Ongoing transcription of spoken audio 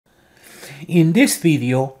In this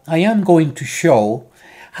video, I am going to show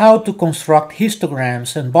how to construct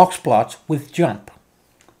histograms and box plots with JMP.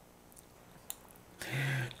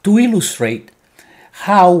 To illustrate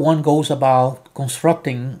how one goes about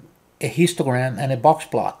constructing a histogram and a box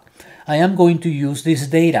plot, I am going to use this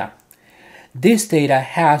data. This data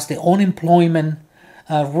has the unemployment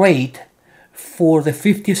rate for the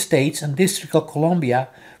 50 states and District of Columbia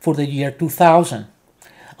for the year 2000.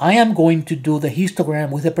 I am going to do the histogram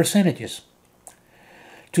with the percentages.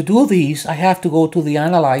 To do this, I have to go to the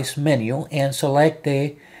Analyze menu and select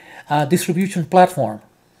the distribution platform.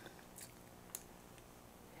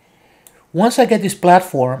 Once I get this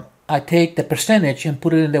platform, I take the percentage and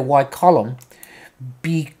put it in the white column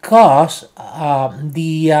because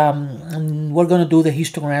we're going to do the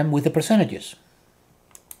histogram with the percentages.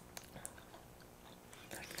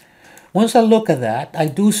 Once I look at that, I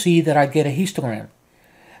do see that I get a histogram.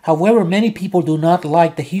 However, many people do not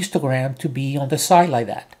like the histogram to be on the side like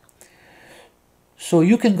that. So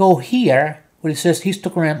you can go here where it says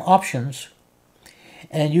histogram options,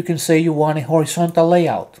 and you can say you want a horizontal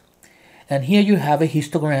layout. And here you have a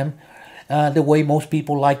histogram the way most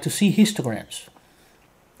people like to see histograms.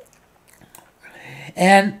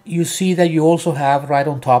 And you see that you also have right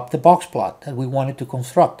on top the box plot that we wanted to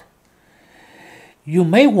construct. You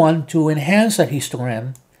may want to enhance that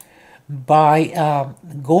histogram by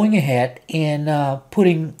going ahead and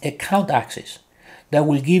putting a count axis that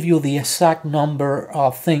will give you the exact number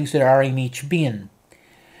of things that are in each bin.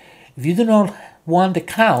 If you do not want the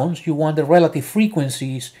counts, you want the relative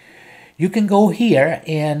frequencies, you can go here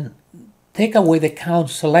and take away the count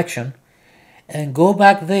selection and go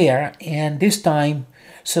back there, and this time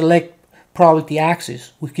select probability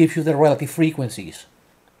axis, which gives you the relative frequencies.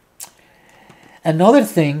 Another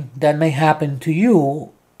thing that may happen to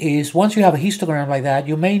you is once you have a histogram like that,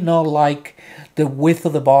 you may not like the width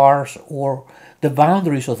of the bars or the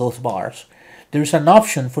boundaries of those bars. There's an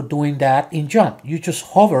option for doing that in JMP. You just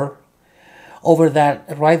hover over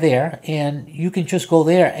that right there, and you can just go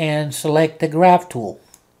there and select the grab tool.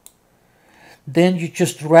 Then you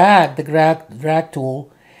just drag the drag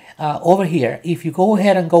tool over here. If you go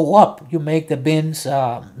ahead and go up, you make the bins,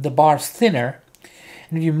 the bars thinner.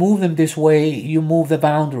 And if you move them this way, you move the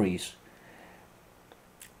boundaries.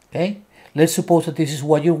 Okay, let's suppose that this is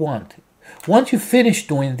what you want. Once you finish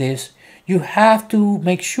doing this, you have to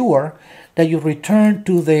make sure that you return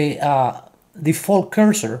to the default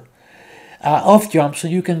cursor of JMP so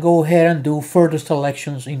you can go ahead and do further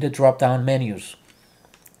selections in the drop-down menus.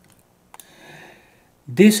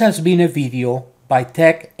 This has been a video by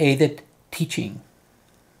Tech Aided Teaching.